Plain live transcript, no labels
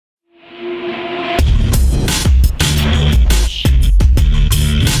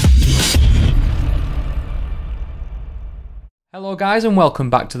Hello guys and welcome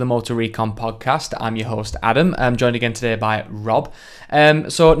back to the Motor Recon podcast. I'm your host Adam. I'm joined again today by Rob.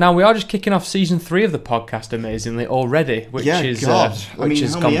 So now we are just kicking off season 3 of the podcast amazingly already, which is how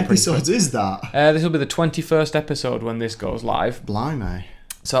many episodes is that? This will be the 21st episode when this goes live. Blimey.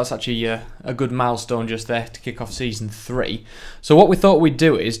 So that's actually a good milestone just there to kick off season 3. So what we thought we'd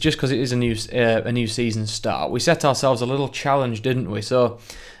do is, just because it is a new season start, we set ourselves a little challenge, didn't we? So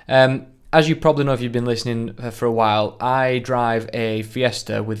as you probably know if you've been listening for a while, I drive a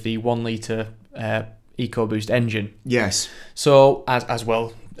Fiesta with the 1 litre EcoBoost engine. Yes. So as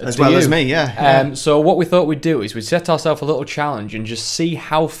well as me, yeah. So what we thought we'd do is we'd set ourselves a little challenge and just see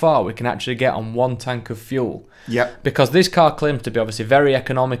how far we can actually get on 1 tank of fuel. Yep. Because this car claims to be obviously very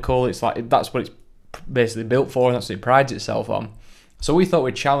economical. It's like that's what it's basically built for, and that's what it prides itself on. So we thought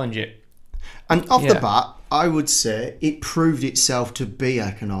we'd challenge it. And off the bat, I would say it proved itself to be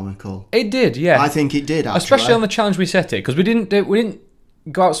economical. It did, yeah. I think it did, actually. Especially on the challenge we set it, because we didn't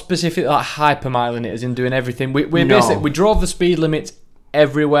go out specifically like hypermiling it as in doing everything. We drove the speed limits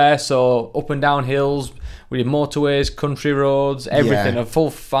everywhere, so up and down hills. We did motorways, country roads, everything, a full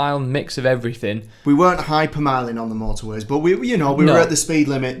file mix of everything. We weren't hypermiling on the motorways, but we were at the speed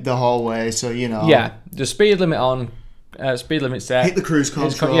limit the whole way, so Yeah, the speed limit on. Speed limit set. Hit the cruise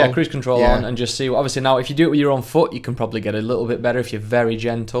control. Cruise control on, and just see. Obviously, now if you do it with your own foot, you can probably get a little bit better if you're very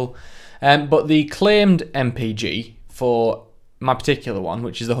gentle. But the claimed MPG for my particular one,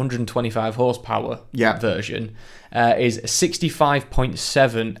 which is the 125 horsepower version, is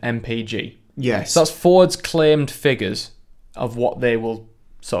 65.7 MPG. Yes. So that's Ford's claimed figures of what they will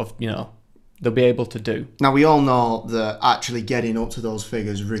sort of, they'll be able to do. Now, we all know that actually getting up to those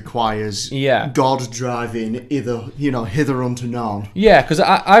figures requires God driving hither unto none. Yeah, because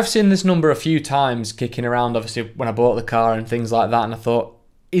I've seen this number a few times kicking around, obviously, when I bought the car and things like that, and I thought,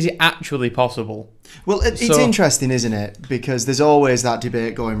 is it actually possible? Well, it's interesting, isn't it? Because there's always that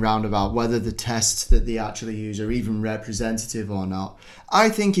debate going round about whether the tests that they actually use are even representative or not. I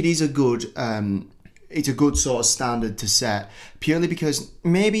think it is a good... it's a good sort of standard to set, purely because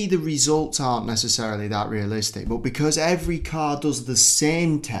maybe the results aren't necessarily that realistic, but because every car does the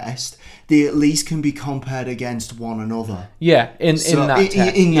same test, they at least can be compared against one another. Yeah, in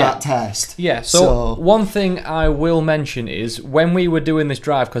that test. Yeah, so one thing I will mention is when we were doing this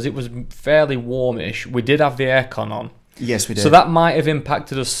drive, because it was fairly warmish, we did have the aircon on. Yes, we did. So that might have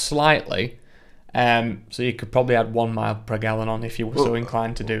impacted us slightly. So you could probably add 1 mile per gallon on if you were so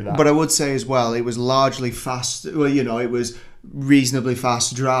inclined to do that. But I would say as well, it was largely fast. Well, it was reasonably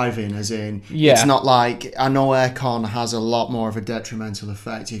fast driving, as in, it's not like, I know aircon has a lot more of a detrimental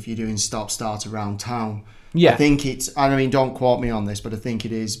effect if you're doing stop-start around town. Yeah. I think don't quote me on this, but I think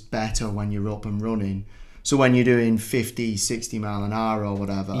it is better when you're up and running. So when you're doing 50, 60 mile an hour or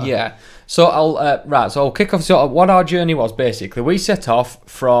whatever. Yeah. So I'll kick off. So what our journey was, basically, we set off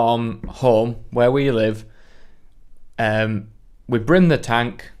from home where we live. We brim the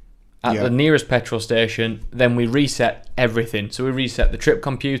tank at the nearest petrol station. Then we reset everything. So we reset the trip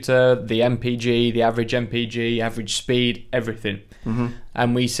computer, the MPG, the average MPG, average speed, everything. Mm-hmm.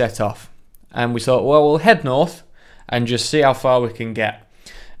 And we set off. And we thought, well, we'll head north and just see how far we can get.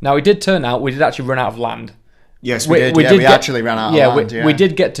 Now, it did turn out we did actually run out of land. Yes, we did. We actually ran out of land. We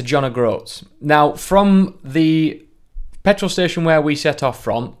did get to John O'Groats. Now, from the petrol station where we set off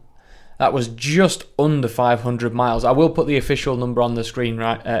from, that was just under 500 miles. I will put the official number on the screen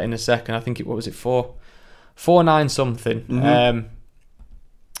in a second. I think what was it, 449 something. Mm-hmm.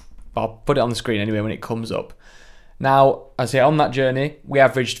 I'll put it on the screen anyway when it comes up. Now, I say on that journey, we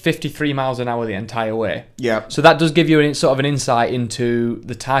averaged 53 miles an hour the entire way. Yeah. So that does give you an insight into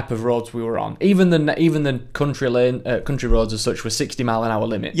the type of roads we were on. Even the country roads as such were 60 mile an hour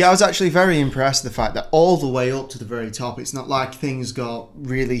limit. Yeah, I was actually very impressed with the fact that all the way up to the very top, it's not like things got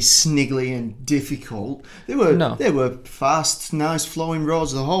really sniggly and difficult. They were fast, nice flowing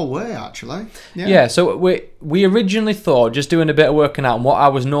roads the whole way, actually. Yeah. So we originally thought, just doing a bit of working out on what I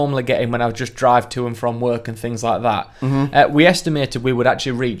was normally getting when I would just drive to and from work and things like that. Mm-hmm. We estimated we would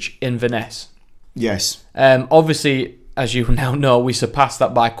actually reach Inverness. Yes. Obviously, as you now know, we surpassed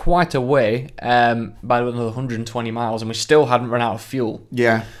that by quite a way, by another 120 miles, and we still hadn't run out of fuel.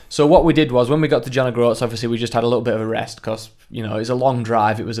 Yeah. So what we did was, when we got to John O'Groats, obviously we just had a little bit of a rest, because, it was a long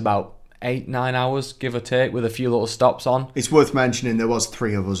drive. It was about 8-9 hours, give or take, with a few little stops on. It's worth mentioning there was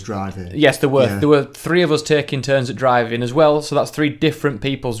 3 of us driving. Yes, there were. Yeah. There were 3 of us taking turns at driving as well, so that's 3 different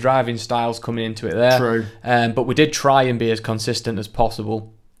people's driving styles coming into it there. True. But we did try and be as consistent as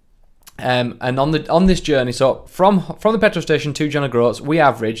possible. And on this journey, so from the petrol station to John O'Groats, we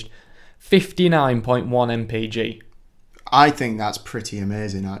averaged 59.1 mpg. I think that's pretty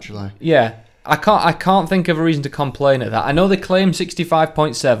amazing, actually. Yeah. I can't think of a reason to complain at that. I know they claim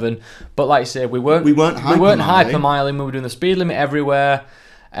 65.7, but like I say, we weren't hypermiling. We were doing the speed limit everywhere.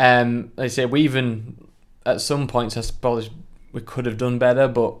 They say we even at some points I suppose we could have done better,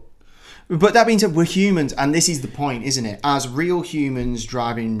 but that being said, we're humans, and this is the point, isn't it? As real humans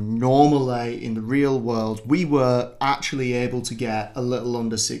driving normally in the real world, we were actually able to get a little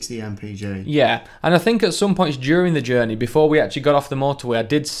under 60 mpg. Yeah, and I think at some points during the journey, before we actually got off the motorway, I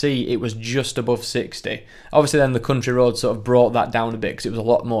did see it was just above 60. Obviously, then the country road sort of brought that down a bit because it was a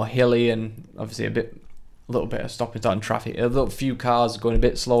lot more hilly and obviously a little bit of stopping starting traffic. A little few cars going a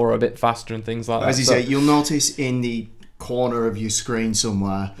bit slower, a bit faster, and things like that. As you say, you'll notice in the corner of your screen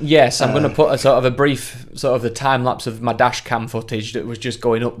somewhere. Yes, I'm going to put a sort of a brief sort of the time lapse of my dash cam footage that was just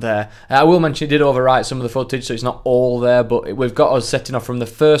going up there. I will mention it did overwrite some of the footage, so it's not all there, but we've got us setting off from the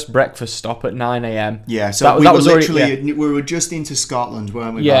first breakfast stop at 9 a.m. Yeah, so that was literally already, we were just into Scotland,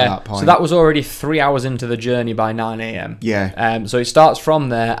 weren't we? Yeah, by that point? So that was already 3 hours into the journey by 9 a.m. Yeah. So it starts from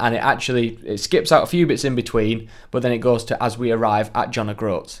there, and it skips out a few bits in between, but then it goes to as we arrive at John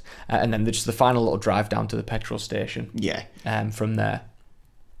O'Groats, and then just the final little drive down to the petrol station. Yeah. From there.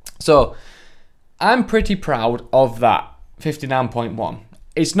 So I'm pretty proud of that 59.1.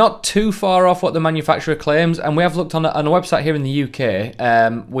 It's not too far off what the manufacturer claims, and we have looked on a website here in the UK.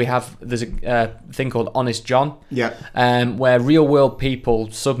 There's a thing called Honest John, where real world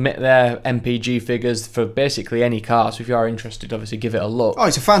people submit their MPG figures for basically any car. So if you are interested, obviously give it a look. Oh,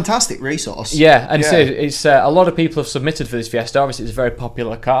 it's a fantastic resource. Yeah, and so it's a lot of people have submitted for this Fiesta. Obviously, it's a very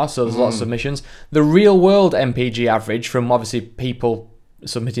popular car, so there's lots of submissions. The real world MPG average from obviously people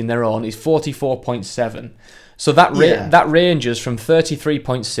submitting their own is 44.7. So that ranges from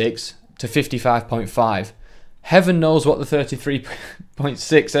 33.6 to 55.5. Heaven knows what the 33.6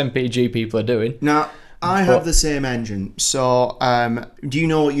 mpg people are doing. Now, I have the same engine. So, do you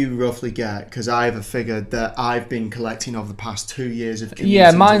know what you roughly get? Because I have a figure that I've been collecting over the past 2 years of commuting. Yeah,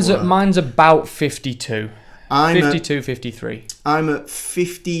 mine's about 52. I'm 52, 53. I'm at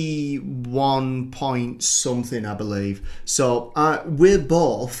 51 point something, I believe. So we're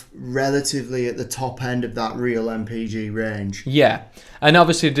both relatively at the top end of that real MPG range. Yeah, and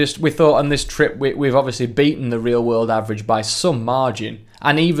obviously we thought on this trip we've obviously beaten the real world average by some margin,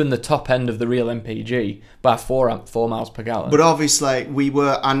 and even the top end of the real MPG by 4 miles per gallon. But obviously we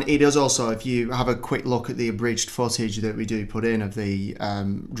were, and it is also, if you have a quick look at the abridged footage that we do put in of the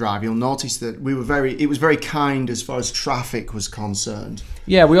drive, you'll notice that it was very kind as far as traffic was concerned.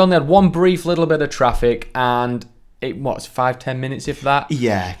 Yeah, we only had one brief little bit of traffic, and it was 5-10 minutes if that.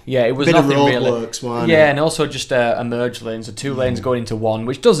 Yeah, it was bit nothing of road really. Works, wasn't yeah, it? and also just a merge lane, so 2 lanes going into one,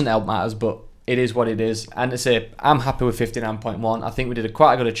 which doesn't help matters, but it is what it is. And to say, I'm happy with 59.1. I think we did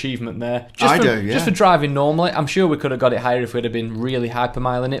quite a good achievement there. Just for driving normally. I'm sure we could have got it higher if we'd have been really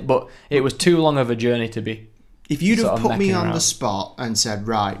hypermiling it, but it was too long of a journey to be. If you'd have put me on the spot and said,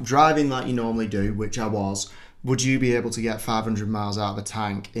 right, driving like you normally do, which I was, would you be able to get 500 miles out of a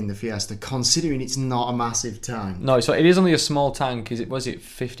tank in the Fiesta, considering it's not a massive tank? No, so it is only a small tank. Was it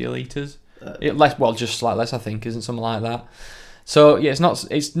 50 litres? Just slightly less, I think, isn't something like that. So yeah,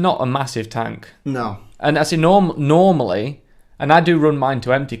 it's not a massive tank. No. And I say normally, and I do run mine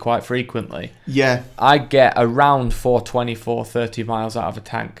to empty quite frequently. Yeah. I get around 430 miles out of a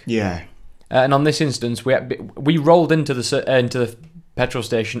tank. Yeah. And on this instance, we rolled into the petrol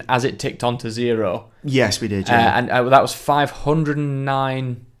station as it ticked onto 0. Yes, we did. Yeah. And that was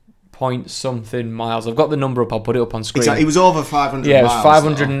 509 point something miles. I've got the number up. I'll put it up on screen. Exactly. It was over 500 miles. Yeah, it was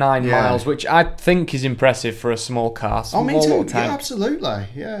 509 miles, which I think is impressive for a small car. Me too. Yeah, absolutely.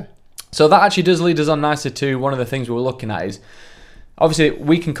 Yeah. So that actually does lead us on nicely to one of the things we were looking at is, obviously,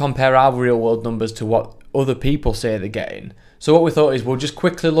 we can compare our real world numbers to what other people say they're getting. So what we thought is we'll just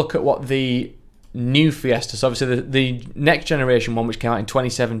quickly look at what the new Fiesta, so obviously the next generation one, which came out in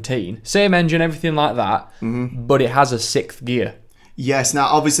 2017, same engine, everything like that, but it has a 6th gear. Yes, now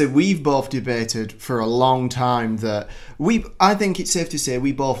obviously we've both debated for a long time that I think it's safe to say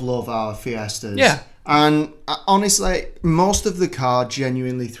we both love our Fiestas. Yeah. And honestly, most of the car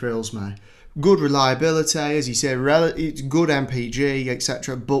genuinely thrills me. Good reliability, as you say, it's good MPG,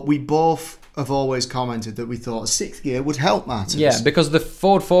 etc. But we both have always commented that we thought a 6th gear would help matters. Yeah, because the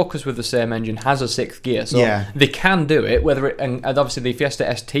Ford Focus with the same engine has a 6th gear, so they can do it. And obviously the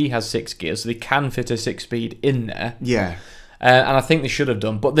Fiesta ST has 6 gears, so they can fit a 6-speed in there. Yeah. And I think they should have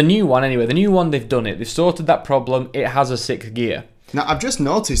done. But the new one, anyway, they've done it. They've sorted that problem. It has a 6th gear. Now, I've just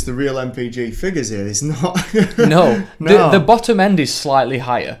noticed the real MPG figures here. It's not... No. The bottom end is slightly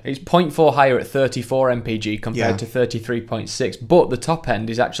higher. It's 0.4 higher at 34 MPG compared to 33.6. But the top end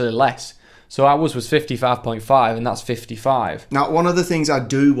is actually less. So ours was 55.5, and that's 55. Now, one of the things I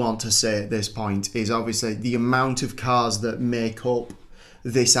do want to say at this point is obviously the amount of cars that make up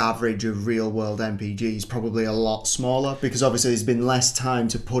this average of real-world MPG is probably a lot smaller, because obviously there's been less time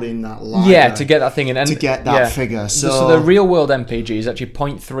to put in that line. Yeah, to get that thing in. And to get that figure. So the real-world MPG is actually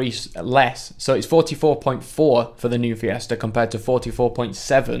 0.3 less. So it's 44.4 for the new Fiesta compared to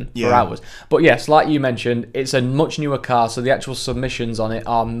 44.7 for ours. But yes, like you mentioned, it's a much newer car, so the actual submissions on it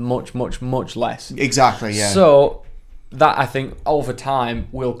are much, much, much less. Exactly, yeah. So that, I think, over time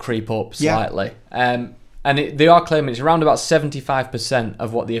will creep up slightly. And they are claiming it's around about 75%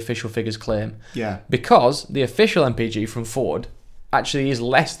 of what the official figures claim. Yeah. Because the official MPG from Ford actually is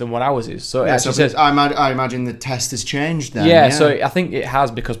less than what ours is. So it actually says... I imagine the test has changed then. Yeah, so I think it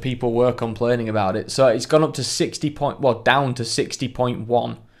has, because people were complaining about it. So it's gone up to down to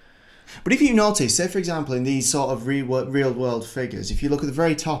 60.1. But if you notice, say for example, in these sort of real world figures, if you look at the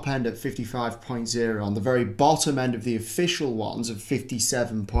very top end at 55.0, on the very bottom end of the official ones of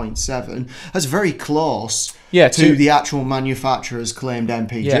 57.7, that's very close to the actual manufacturer's claimed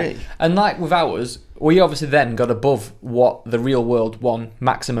MPG. Yeah. And like with ours, we obviously then got above what the real world one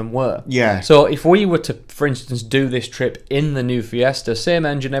maximum were. Yeah. So if we were to, for instance, do this trip in the new Fiesta, same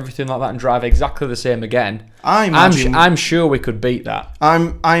engine, everything like that, and drive exactly the same again, I'm sure we could beat that.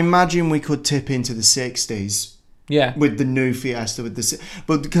 I imagine we could tip into the 60s. Yeah. With the new Fiesta,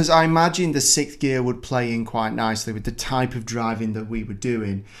 but because I imagine the 6th gear would play in quite nicely with the type of driving that we were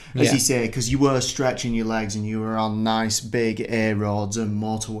doing, as you say, because you were stretching your legs and you were on nice big A roads and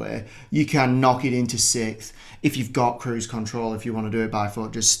motorway. You can knock it into 6th if you've got cruise control. If you want to do it by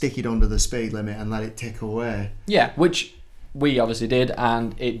foot, just stick it under the speed limit and let it tick away. Yeah, which we obviously did,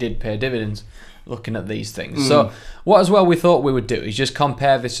 and it did pay dividends looking at these things. So what as well we thought we would do is just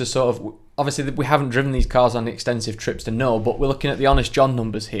compare this to sort of... Obviously, we haven't driven these cars on extensive trips to know, but we're looking at the Honest John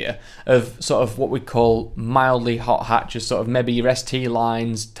numbers here of sort of what we call mildly hot hatches, sort of maybe your ST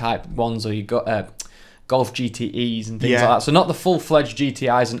lines type ones, or you got Golf GTEs and things like that. So not the full-fledged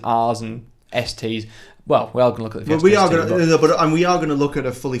GTIs and Rs and STs. Well, we are going to look at the Fiesta. We are going to look at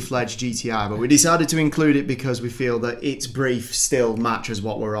a fully fledged GTI, but we decided to include it because we feel that its brief still matches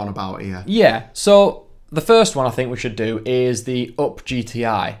what we're on about here. Yeah. So the first one I think we should do is the Up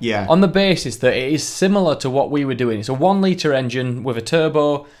GTI. Yeah. On the basis that it is similar to what we were doing. It's a 1 litre engine with a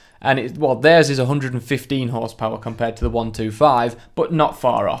turbo, and theirs is 115 horsepower compared to the 125, but not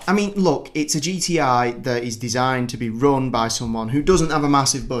far off. I mean, look, it's a GTI that is designed to be run by someone who doesn't have a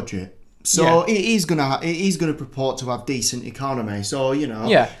massive budget. So it is gonna purport to have decent economy. So you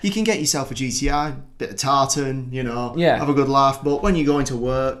can get yourself a GTI, bit of tartan, have a good laugh. But when you're going to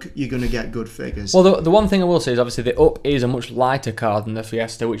work, you're gonna get good figures. Well, the one thing I will say is obviously the Up is a much lighter car than the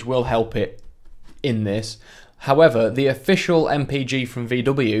Fiesta, which will help it in this. However, the official MPG from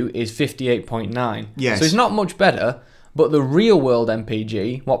VW is 58.9. Yes. So it's not much better, but the real world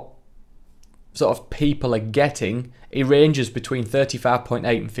MPG, what sort of people are getting, it ranges between 35.8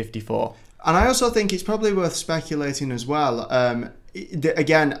 and 54. And I also think it's probably worth speculating as well.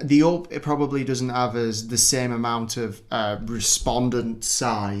 Again, the Up, it probably doesn't have the same amount of respondent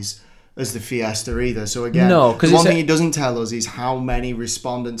size as the Fiesta either. So again, the one thing it doesn't tell us is how many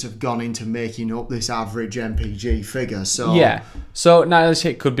respondents have gone into making up this average MPG figure. So yeah. So now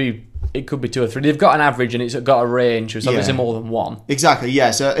it could be 2 or 3. They've got an average and it's got a range, so obviously more than one. Exactly,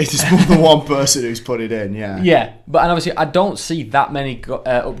 yeah. So it's more than one person who's put it in, yeah. Yeah, and obviously I don't see that many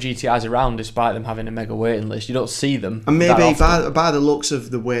Up GTIs around, despite them having a mega waiting list. You don't see them. And maybe by the looks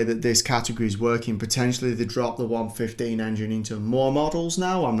of the way that this category is working, potentially they drop the 115 engine into more models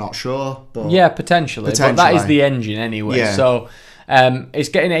now. I'm not sure, but yeah, potentially. But that is the engine anyway. Yeah. So. It's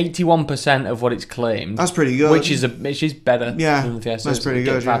getting 81% of what it's claimed. That's pretty good. Which is better than the Fiesta. That's pretty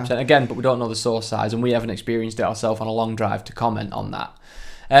good, 5%. Again, but we don't know the source size, and we haven't experienced it ourselves on a long drive to comment on that.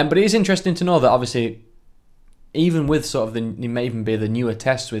 But it is interesting to know that obviously, even with sort of it may even be the newer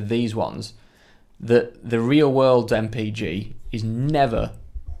tests with these ones, that the real world MPG is never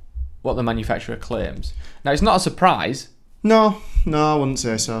what the manufacturer claims. Now, it's not a surprise. No, I wouldn't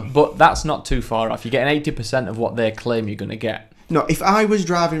say so. But that's not too far off. You're getting 80% of what they claim you're going to get. No, if I was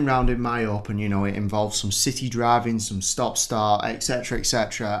driving around in my Up and, it involves some city driving, some stop-start,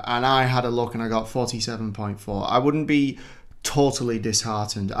 etc., and I had a look and I got 47.4, I wouldn't be totally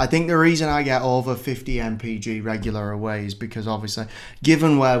disheartened. I think the reason I get over 50 mpg regular away is because obviously,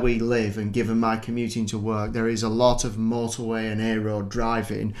 given where we live and given my commuting to work, there is a lot of motorway and A-road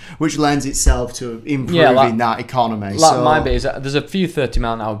driving, which lends itself to improving that economy. Like my bit is, there's a few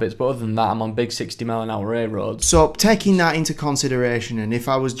 30-mile-an-hour bits, but other than that, I'm on big 60-mile-an-hour A roads. So taking that into consideration, and if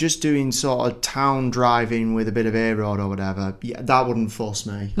I was just doing sort of town driving with a bit of A-road or whatever, yeah, that wouldn't fuss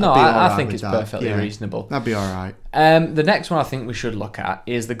me. No, I think it's perfectly reasonable. That'd be all right. The next one I think we should look at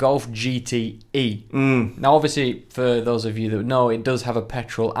is the Golf GTE. Now, obviously, for those of you that know, it does have a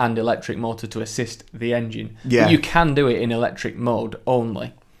petrol and electric motor to assist the engine. Yeah. But you can do it in electric mode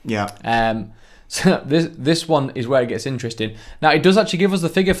only. Yeah. So this one is where it gets interesting. Now, it does actually give us the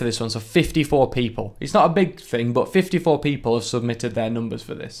figure for this one, so 54 people. It's not a big thing, but 54 people have submitted their numbers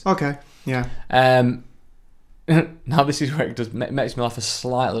for this. Okay, yeah. Now, this is where it makes me laugh a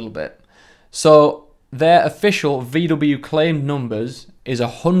slight little bit. So, their official VW claimed numbers is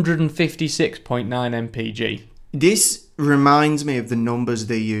 156.9 mpg. This reminds me of the numbers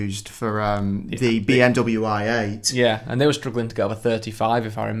they used for the BMW i8. Yeah, and they were struggling to get over 35,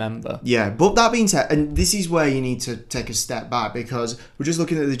 if I remember. Yeah, but that being said, and this is where you need to take a step back, because we're just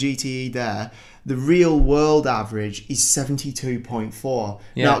looking at the GTE there. The real world average is 72.4.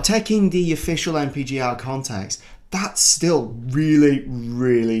 Yeah. Now, taking the official MPG out of context, that's still really,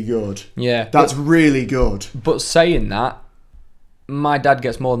 really good. Yeah. That's really good. But saying that, my dad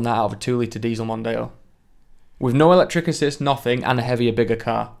gets more than that out of a 2-litre diesel Mondeo. With no electric assist, nothing, and a heavier, bigger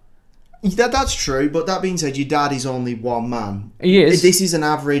car. That's true, but that being said, your dad is only one man. He is. This is an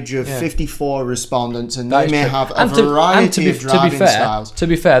average of 54 respondents, and they may have a variety of driving styles. To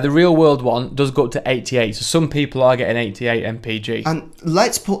be fair, the real world one does go up to 88, so some people are getting 88 mpg. And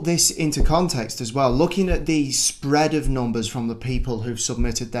let's put this into context as well. Looking at the spread of numbers from the people who've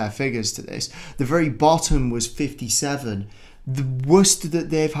submitted their figures to this, the very bottom was 57. The worst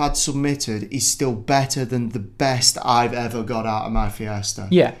that they've had submitted is still better than the best I've ever got out of my Fiesta.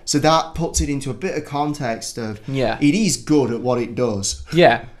 Yeah. So that puts it into a bit of context of, yeah, it is good at what it does.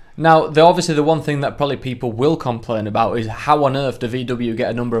 Yeah. Now, obviously the one thing that probably people will complain about is how on earth do VW get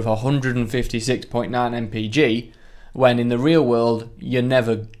a number of 156.9 mpg when in the real world you're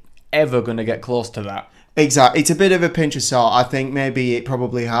never ever going to get close to that. Exactly. It's a bit of a pinch of salt. I think maybe it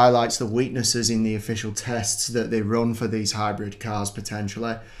probably highlights the weaknesses in the official tests that they run for these hybrid cars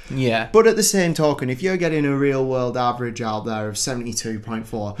potentially. Yeah. But at the same token, if you're getting a real world average out there of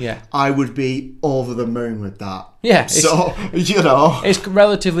 72.4, yeah, I would be over the moon with that. Yeah. So, you know, it's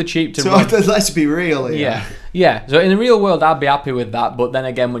relatively cheap to run. Let's be real here. Yeah. Yeah. So in the real world, I'd be happy with that. But then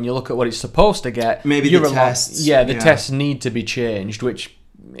again, when you look at what it's supposed to get, maybe the tests. The tests need to be changed, which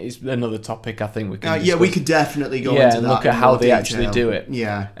is another topic I think we can yeah, we could definitely go into that and look at how they actually do it.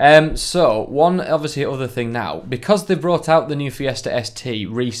 Yeah. So one obviously other thing now, because they've brought out the new Fiesta ST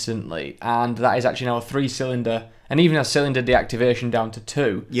recently, and that is actually now a 3-cylinder and even has cylinder deactivation down to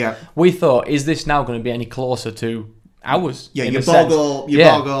 2. Yeah. We thought, is this now going to be any closer to ours? Yeah, your Boggle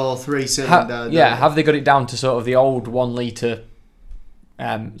 3-cylinder. Have they got it down to sort of the old 1-litre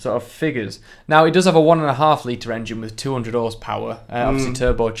sort of figures? Now, it does have a 1.5 litre engine with 200 horsepower, obviously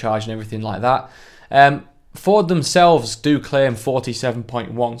turbocharged and everything like that. Ford themselves do claim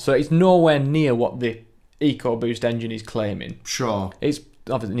 47.1, so it's nowhere near what the EcoBoost engine is claiming. Sure. It's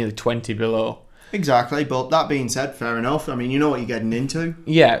obviously nearly 20 below. Exactly, but that being said, fair enough. I mean, you know what you're getting into.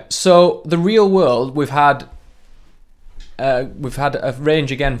 Yeah, so the real world, we've had a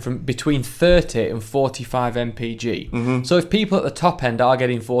range again from between 30 and 45 mpg. Mm-hmm. So if people at the top end are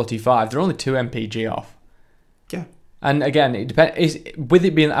getting 45, they're only 2 mpg off. Yeah. And again, it depends. With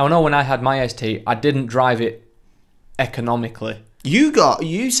it being, I know when I had my ST, I didn't drive it economically.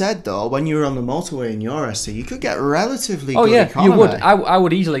 You said though when you were on the motorway in your ST, you could get relatively good economy. You would. I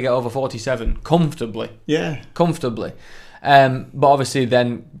would easily get over 47 comfortably. Yeah. Comfortably. But obviously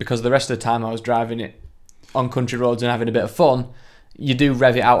then, because the rest of the time I was driving it on country roads and having a bit of fun, you do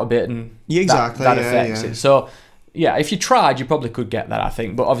rev it out a bit, and that affects it. So yeah, if you tried, you probably could get that, I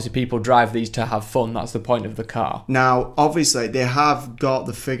think. But obviously people drive these to have fun. That's the point of the car. Now, obviously, they have got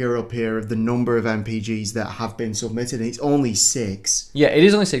the figure up here of the number of MPGs that have been submitted. It's only 6. Yeah, it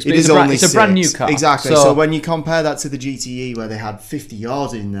is only 6, but it's a brand new car. Exactly. So when you compare that to the GTE, where they had 50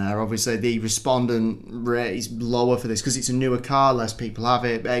 odd in there, obviously the respondent rate is lower for this because it's a newer car, less people have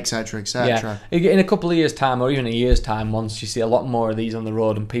it, etc., etc. Yeah. In a couple of years' time, or even a year's time, once you see a lot more of these on the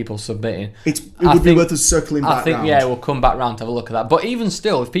road and people submitting, it would be worth us circling back round. Yeah, we'll come back round to have a look at that. But even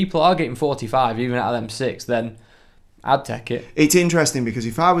still, if people are getting 45, even out of them 6, then I'd take it. It's interesting because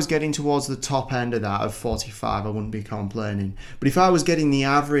if I was getting towards the top end of that of 45, I wouldn't be complaining. But if I was getting the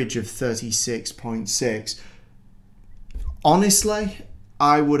average of 36.6, Honestly,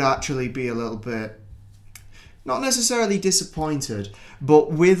 I would actually be a little bit, not necessarily disappointed,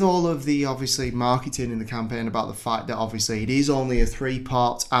 but with all of the obviously marketing in the campaign about the fact that obviously it is only a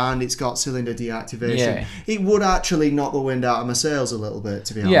 3-pot and it's got cylinder deactivation, it would actually knock the wind out of my sails a little bit,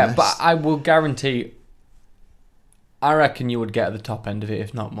 to be honest. Yeah, but I will guarantee, I reckon you would get at the top end of it,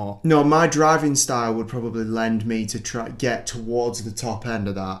 if not more. No, my driving style would probably lend me to try get towards the top end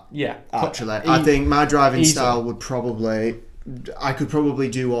of that. Yeah. Actually, I think my driving style would probably... I could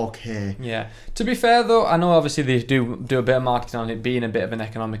probably do okay. Yeah. To be fair though, I know obviously they do a bit of marketing on it being a bit of an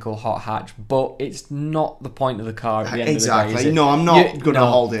economical hot hatch, but it's not the point of the car at the end of the day. Is it? No, I'm not going to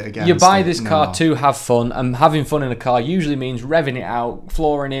hold it against You buy this car to have fun, and having fun in a car usually means revving it out,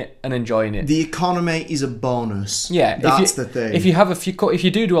 flooring it, and enjoying it. The economy is a bonus. Yeah, that's the thing. If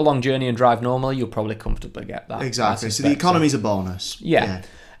you do a long journey and drive normally, you'll probably comfortably get that. Exactly. So the economy is a bonus. Yeah.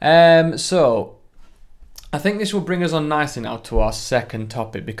 So I think this will bring us on nicely now to our second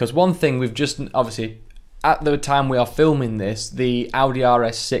topic, because one thing we've just, obviously, at the time we are filming this, the Audi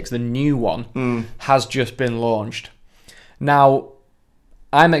RS6, the new one, has just been launched. Now,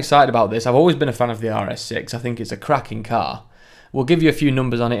 I'm excited about this. I've always been a fan of the RS6. I think it's a cracking car. We'll give you a few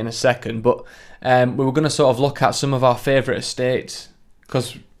numbers on it in a second, but we were going to sort of look at some of our favourite estates,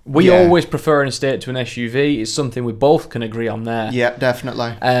 because we always prefer an estate to an SUV. It's something we both can agree on there. Yeah,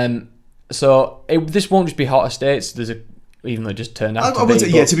 definitely. So this won't just be hot estates. Even though it just turned out to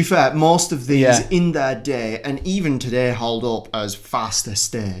be. Yeah, to be fair, most of these in their day and even today hold up as fast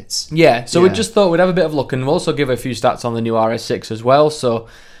estates. Yeah, so we just thought we'd have a bit of a look, and we'll also give a few stats on the new RS6 as well. So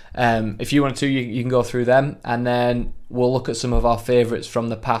if you want to, you can go through them, and then we'll look at some of our favourites from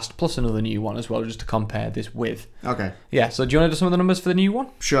the past, plus another new one as well, just to compare this with. Okay. Yeah, so do you want to do some of the numbers for the new one?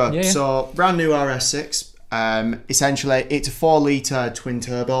 Sure. Yeah. So brand new RS6. Essentially, it's a 4-litre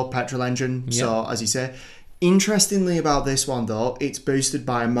twin-turbo petrol engine. Yep. So, as you say, interestingly about this one, though, it's boosted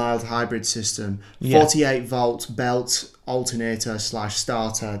by a mild hybrid system. 48-volt belt alternator /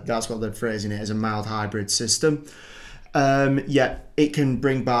 starter. That's what they're phrasing it as, a mild hybrid system. It can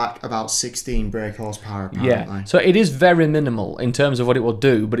bring back about 16 brake horsepower, apparently. Yeah, so it is very minimal in terms of what it will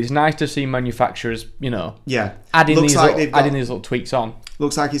do, but it's nice to see manufacturers, adding these little tweaks on.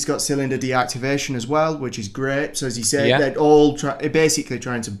 Looks like it's got cylinder deactivation as well, which is great. So as you say, they're all basically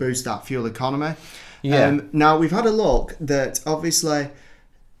trying to boost that fuel economy. Yeah. Now, we've had a look that obviously,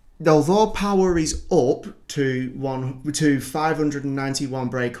 although power is up to 591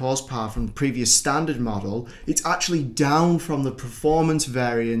 brake horsepower from the previous standard model, it's actually down from the performance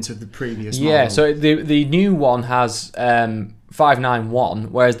variant of the previous model. Yeah, so the new one has 591,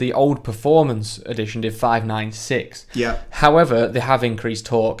 whereas the old performance edition did 596. Yeah. However, they have increased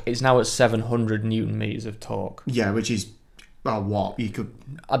torque. It's now at 700 newton meters of torque. Yeah, which is what you could.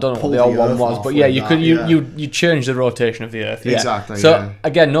 I don't know what the old one was, but yeah, you change the rotation of the Earth. Yeah. Exactly. So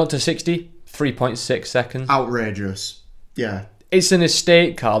again, 0 to 60, 3.6 seconds. Outrageous. Yeah. It's an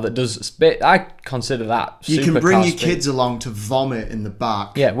estate car that does. I consider that. You can bring your kids along to vomit in the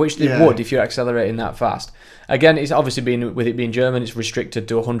back. Yeah, which they would if you're accelerating that fast. Again, it's obviously with it being German, it's restricted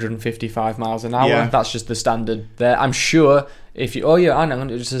to 155 miles an hour. Yeah. That's just the standard there. I'm sure if you, I know,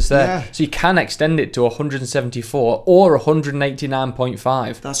 it's just there. Yeah. So you can extend it to 174 or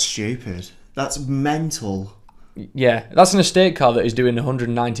 189.5. That's stupid. That's mental. Yeah, that's an estate car that is doing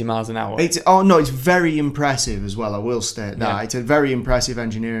 190 miles an hour. It's very impressive as well, I will state that. Yeah. It's a very impressive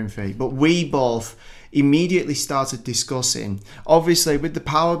engineering feat. But we both immediately started discussing, obviously with the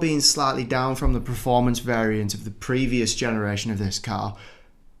power being slightly down from the performance variant of the previous generation of this car,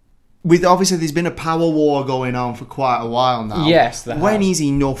 obviously there's been a power war going on for quite a while now. Yes, when is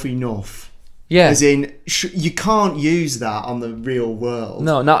enough? Yeah. As in, you can't use that on the real world.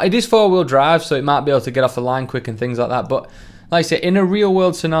 No, now it is 4-wheel drive, so it might be able to get off the line quick and things like that. But like I say, in a real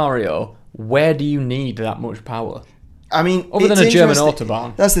world scenario, where do you need that much power? I mean, other than a German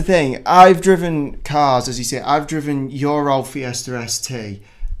Autobahn. That's the thing. I've driven cars, as you say. I've driven your old Fiesta ST,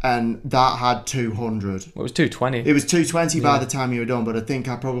 and that had 200. Well, it was 220. It was 220 by the time you were done, but I think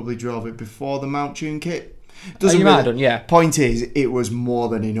I probably drove it before the mount tune kit. You might have done, yeah. Point is, it was more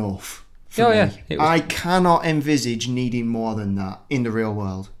than enough. Yeah. I cannot envisage needing more than that in the real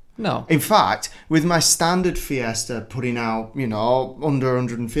world. No. In fact, with my standard Fiesta putting out, under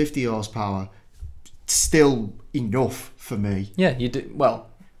 150 horsepower, still enough for me. Yeah, you do. Well,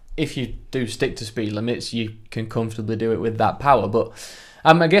 if you do stick to speed limits, you can comfortably do it with that power. But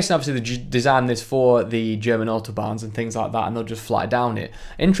I guess obviously they designed this for the German Autobahns and things like that, and they'll just fly down it.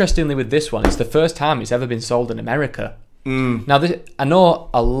 Interestingly, with this one, it's the first time it's ever been sold in America. Now, I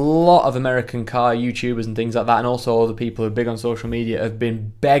know a lot of American car YouTubers and things like that, and also other people who are big on social media, have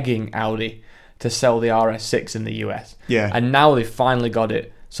been begging Audi to sell the RS6 in the US. Yeah. And now they've finally got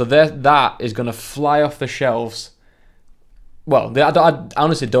it. So that is going to fly off the shelves. Well, I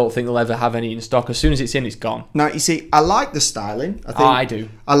honestly don't think they'll ever have any in stock. As soon as it's in, it's gone. Now, you see, I like the styling. I do.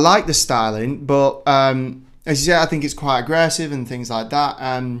 I like the styling, but as you say, I think it's quite aggressive and things like that.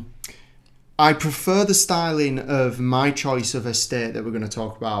 I prefer the styling of my choice of estate that we're going to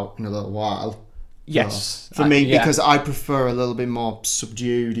talk about in a little while. Yes. For me, because I prefer a little bit more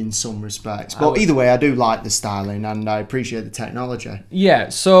subdued in some respects. But either way, I do like the styling and I appreciate the technology. Yeah,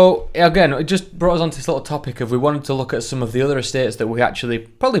 so again, it just brought us onto this little topic of we wanted to look at some of the other estates that we actually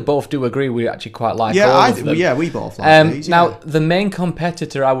probably both do agree we actually quite like. Yeah, we both like these. Now, the main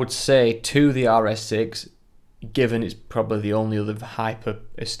competitor, I would say, to the RS6, given it's probably the only other hyper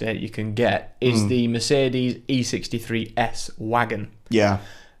estate you can get, is the Mercedes E63S wagon. Yeah.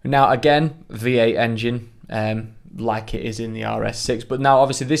 Now, again, V8 engine, like it is in the RS6. But now,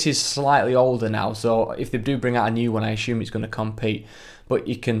 obviously, this is slightly older now. So if they do bring out a new one, I assume it's going to compete. But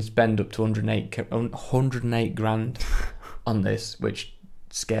you can spend up to 108 grand on this, which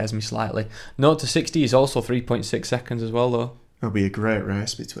scares me slightly. 0 to 60 is also 3.6 seconds as well, though. It'll be a great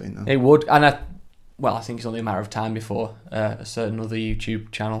race between them. It would. And I think it's only a matter of time before a certain other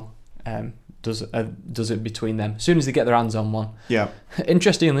YouTube channel does it between them. As soon as they get their hands on one. Yeah.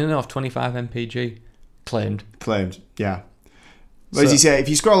 Interestingly enough, 25 mpg claimed. Yeah. But as you say, if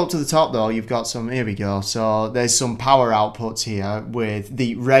you scroll up to the top though, you've got some, here we go. So there's some power outputs here with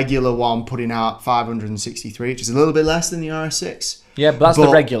the regular one putting out 563, which is a little bit less than the RS6. Yeah, but that's the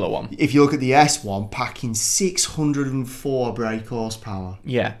regular one. If you look at the S1, packing 604 brake horsepower.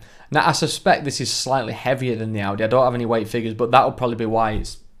 Yeah. Now, I suspect this is slightly heavier than the Audi. I don't have any weight figures, but that'll probably be why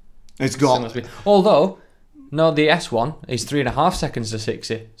it's got... Although, no, the S1 is 3.5 seconds to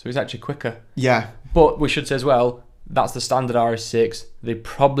 60, so it's actually quicker. Yeah. But we should say as well, that's the standard RS6. They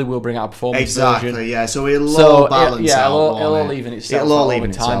probably will bring out a performance version. Exactly, yeah. So it'll all balance out. It'll all even itself out. It'll all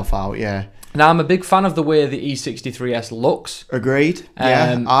even itself out, yeah. Now, I'm a big fan of the way the E63S looks. Agreed.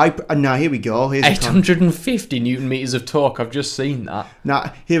 Yeah. Now, here we go. Here's 850 Newton meters of torque. I've just seen that.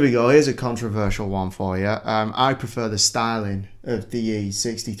 Now, here we go. Here's a controversial one for you. I prefer the styling of the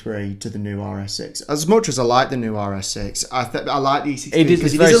E63 to the new RS6. As much as I like the new RS6, I like the E63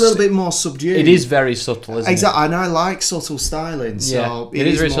 because it is a little bit more subdued. It is very subtle, isn't it? Exactly. And I like subtle styling. So yeah, it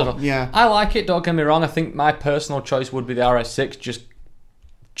is very subtle. Yeah. I like it, don't get me wrong. I think my personal choice would be the RS6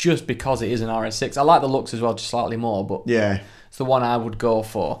 just because it is an RS6. I like the looks as well, just slightly more, but yeah, it's the one I would go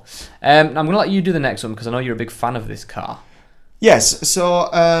for. I'm going to let you do the next one because I know you're a big fan of this car. Yes, so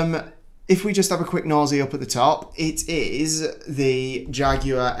if we just have a quick nosy up at the top, it is the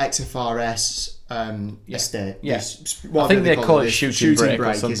Jaguar XFRS estate. Yes, I think they call it shooting brake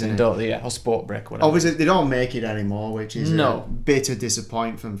or something, don't they? Yeah, or sport brake, whatever. Obviously, they don't make it anymore, which is a bit of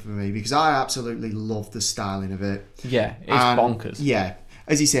disappointment for me because I absolutely love the styling of it. Yeah, it's bonkers. Yeah.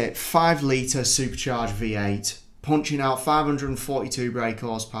 As you say, 5 litre supercharged V8, punching out 542 brake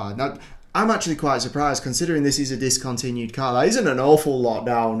horsepower. Now, I'm actually quite surprised, considering this is a discontinued car. That isn't an awful lot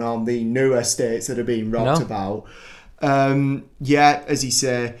down on the new estates that are being rocked about. Yeah, as you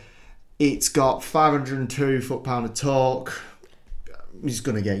say, it's got 502 foot-pound of torque. It's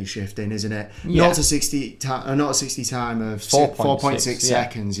going to get you shifting, isn't it? Yeah. Not a 60 time of 4.6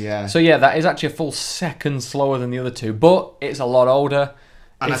 seconds, yeah. So yeah, that is actually a full second slower than the other two, but it's a lot older.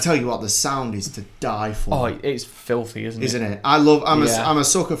 And I tell you what, the sound is to die for. Oh, it's filthy, isn't it? Isn't it? I'm a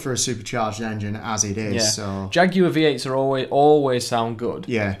sucker for a supercharged engine as it is. Yeah. So Jaguar V8s are always sound good.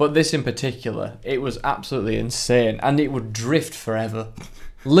 Yeah. But this in particular, it was absolutely insane, and it would drift forever.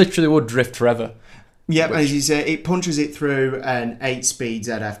 Literally would drift forever. Yeah, and as you say, it punches it through an 8-speed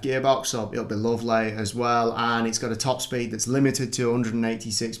ZF gearbox, so it'll be lovely as well. And it's got a top speed that's limited to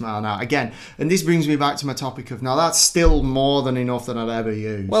 186 mile an hour. Again, and this brings me back to my topic of, now that's still more than enough that I'd ever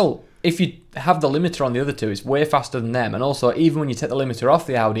use. Well, if you have the limiter on the other two, it's way faster than them. And also, even when you take the limiter off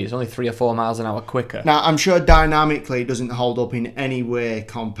the Audi, it's only 3 or 4 miles an hour quicker. Now, I'm sure dynamically it doesn't hold up in any way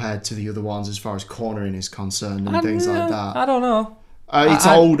compared to the other ones as far as cornering is concerned and things like that. I don't know. It's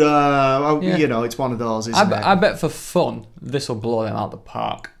older, you know, it's one of those, isn't it? I bet for fun, this will blow them out the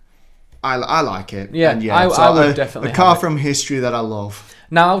park. I like it. Yeah, and I would definitely a car from history that I love.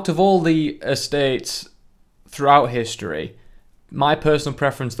 Now, out of all the estates throughout history, my personal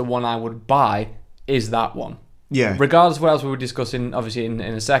preference, the one I would buy, is that one. Yeah. Regardless of what else we were discussing, obviously, in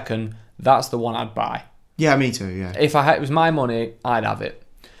a second, that's the one I'd buy. Yeah, me too, yeah. If it was my money, I'd have it.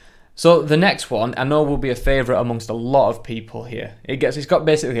 So the next one, I know will be a favourite amongst a lot of people here. It's got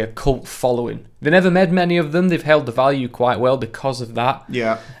basically a cult following. They never made many of them. They've held the value quite well because of that.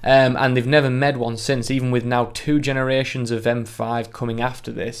 Yeah. And they've never made one since, even with now 2 generations of M5 coming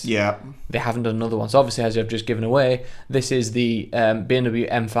after this. Yeah. They haven't done another one. So obviously, as I've just given away, this is the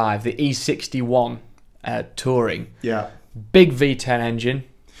BMW M5, the E61 Touring. Yeah. Big V10 engine.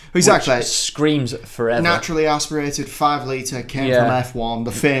 Exactly. Which screams forever. Naturally aspirated 5 litre, came from F1,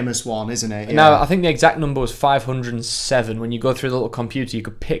 the famous one, isn't it? Yeah. Now, I think the exact number was 507. When you go through the little computer, you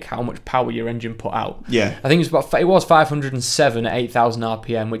could pick how much power your engine put out. Yeah. I think it was 507 at 8,000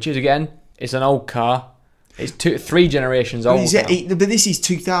 RPM, which is, again, it's an old car. It's 3 generations old now. But this is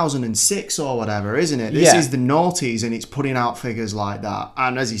 2006 or whatever, isn't it? This is the noughties, and it's putting out figures like that.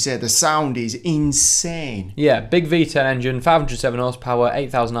 And as you said, the sound is insane. Yeah, big V10 engine, 507 horsepower,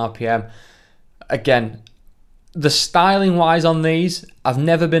 8,000 RPM. Again, the styling-wise on these, I've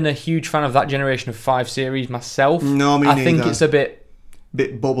never been a huge fan of that generation of 5 Series myself. No, me neither. I think it's a bit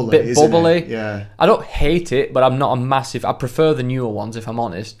bubbly, isn't it? Yeah. I don't hate it, but I'm not a massive... I prefer the newer ones, if I'm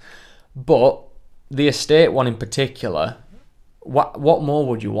honest. But... the estate one in particular, what more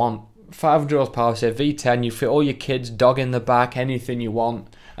would you want? 500 horsepower, say V10, you fit all your kids, dog in the back, anything you want,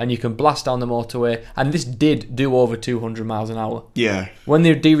 and you can blast down the motorway. And this did do over 200 miles an hour. Yeah. When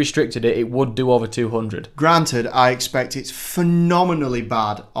they de-restricted it, it would do over 200. Granted, I expect it's phenomenally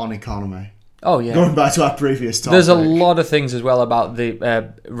bad on economy. Oh, yeah. Going back to our previous topic. There's a lot of things as well about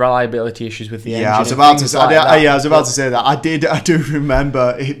the reliability issues with the engine. I was about to say that. I do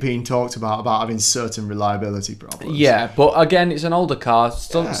remember it being talked about having certain reliability problems. Yeah, but again, it's an older car.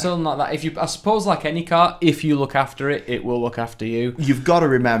 Still not that. I suppose like any car, if you look after it, it will look after you. You've got to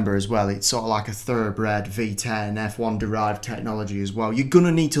remember as well, it's sort of like a thoroughbred V10 F1 derived technology as well. You're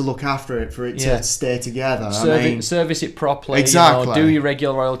gonna need to look after it for it to stay together. Service it properly. Exactly. Do your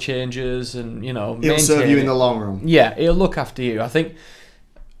regular oil changes and. It'll serve you in the long run. Yeah, it'll look after you. I think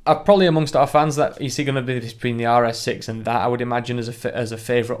probably amongst our fans that you see going to be between the RS6 and that, I would imagine as a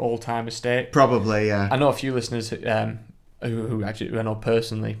favourite all-time estate. Probably, yeah. I know a few listeners who I know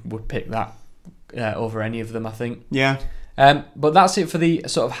personally would pick that over any of them, I think. Yeah. But that's it for the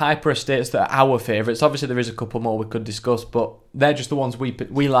sort of hyper estates that are our favourites. Obviously, there is a couple more we could discuss, but they're just the ones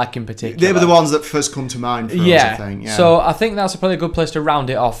we like in particular. They were the ones that first come to mind for us, I think. Yeah. So I think that's probably a good place to round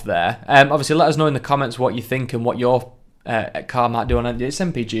it off there. Obviously, let us know in the comments what you think and what your car might do on it. It's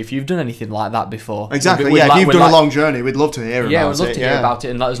MPG if you've done anything like that before. Exactly. If you've done a long journey, we'd love to hear about it. Yeah, we'd love to hear about it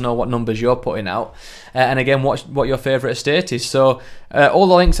and let us know what numbers you're putting out. And again, what your favourite estate is. So all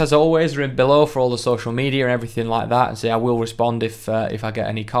the links, as always, are in below for all the social media and everything like that. And I will respond if I get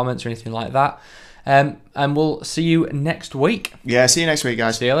any comments or anything like that. And we'll see you next week. Yeah, see you next week,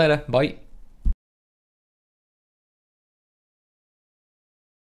 guys. See you later. Bye.